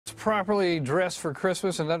properly dressed for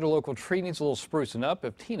Christmas, another local tree needs a little sprucing up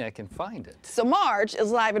if Tina can find it. So Marge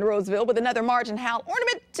is live in Roseville with another Marge and Hal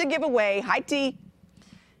ornament to give away. Hi, T.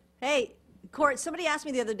 Hey, Court, somebody asked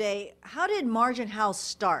me the other day, how did Marge and Hal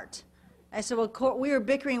start? I said, well, Court, we were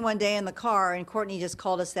bickering one day in the car, and Courtney just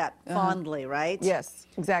called us that fondly, right? Yes,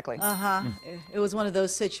 exactly. It was one of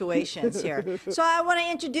those situations here. So I want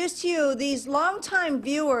to introduce to you these longtime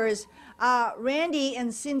viewers, Randy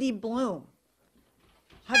and Cindy Bloom.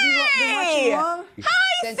 Have you been watching long? Hi,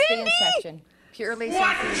 Since Cindy! the inception. Purely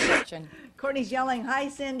since the inception. Courtney's yelling, hi,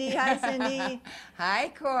 Cindy, hi, Cindy.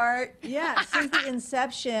 Hi, Court. Yeah, since the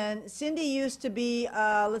inception. Cindy used to be,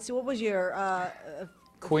 let's see, what was your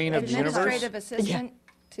Queen of the universe. Administrative assistant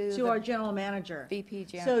to our general manager. VP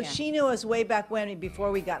general. So yeah. she knew us way back when,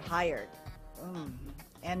 before we got hired.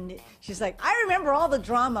 And she's like, I remember all the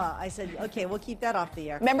drama. I said, okay, we'll keep that off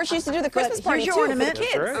the air. Remember, she used to do the Christmas But party here's too your for the ornament.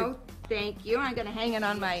 kids. That's right. Oh, thank you. I'm going to hang it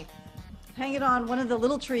on my Hang it on one of the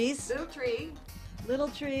little trees. little tree. Little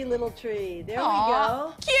tree, little tree. There Aw, we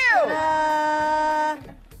go.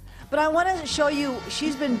 cute. But I want to show you,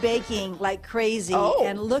 she's been baking like crazy. Oh.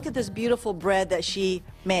 And look at this beautiful bread that she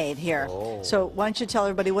made here. Oh. So why don't you tell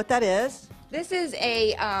everybody what that is? This is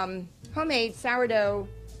a homemade sourdough,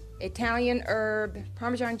 Italian herb,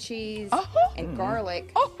 Parmesan cheese, and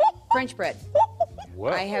garlic French bread.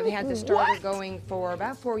 What? I have had the starter going for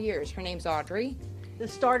about 4 years. Her name's Audrey. The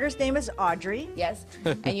starter's name is Audrey. Yes.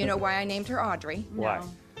 And you know why I named her Audrey? Why?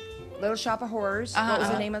 Little Shop of Horrors. What was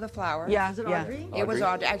the name of the flower? Yeah, Is it yeah. Audrey? It was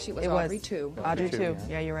Audrey. Actually, it was Audrey too. Audrey too.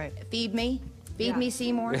 Yeah, you're right. Feed me. Feed me,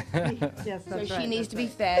 Seymour. Yes, So that's she right, needs to be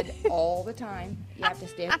fed all the time. You have to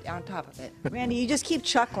stay on top of it. Randy, you just keep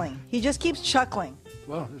chuckling. He just keeps chuckling.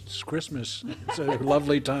 Well, it's Christmas. It's a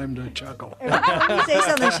lovely time to chuckle. When you say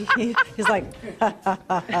something, he's like,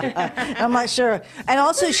 I'm not sure. And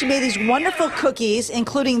also, she made these wonderful cookies,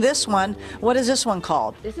 including this one. What is this one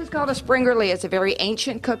called? This is called a Springerly. It's a very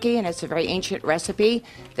ancient cookie, and it's a very ancient recipe.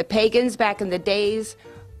 The pagans back in the days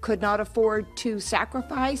could not afford to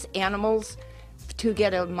sacrifice animals to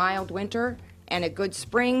get a mild winter and a good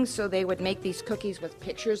spring, so they would make these cookies with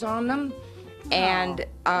pictures on them. And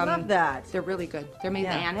Love that. they're really good. They're made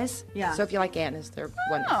Yeah. of anise. Yeah. So if you like anise, they're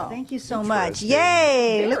wonderful. Thank you so much.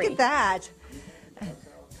 Yay! Look Very. at that.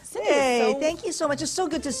 Cindy is Hey, so- thank you so much. It's so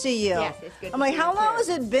good to see you. Yes, it's good I'm to like, see how you long too. has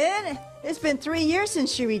it been? It's been 3 years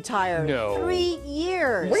since she retired. No. 3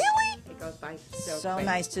 years. Really? It goes by so So quick.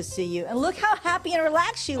 nice to see you. And look how happy and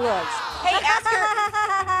relaxed she looks. Hey,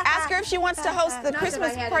 ask her if she wants to host the Not that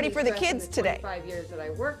Christmas I had party any for the stress in kids today. 25 years that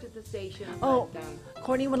I worked at the station. Oh, but,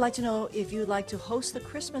 Courtney would like to know if you'd like to host the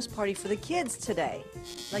Christmas party for the kids today,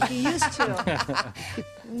 like you used to.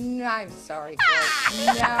 No, I'm sorry,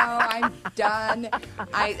 Court. No, I'm done.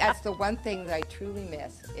 That's the one thing that I truly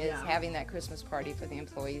miss is having that Christmas party for the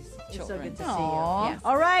employees' It's so children. good to see Aw. you. Yes.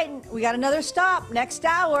 All right, we got another stop. Next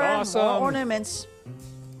hour, Awesome. more ornaments.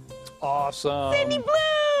 Awesome. Cindy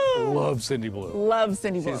Bloom! Love Cindy Bloom. Love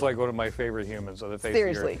Cindy Bloom. She's like one of my favorite humans on the face of the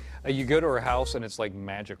Seriously. earth. You go to her house and it's like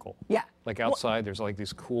magical. Yeah. Like outside, there's like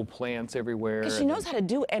these cool plants everywhere. Because she knows how to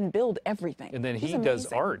do and build everything. And then She's he does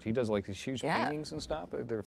amazing. art. He does like these huge Yeah. paintings and stuff. They're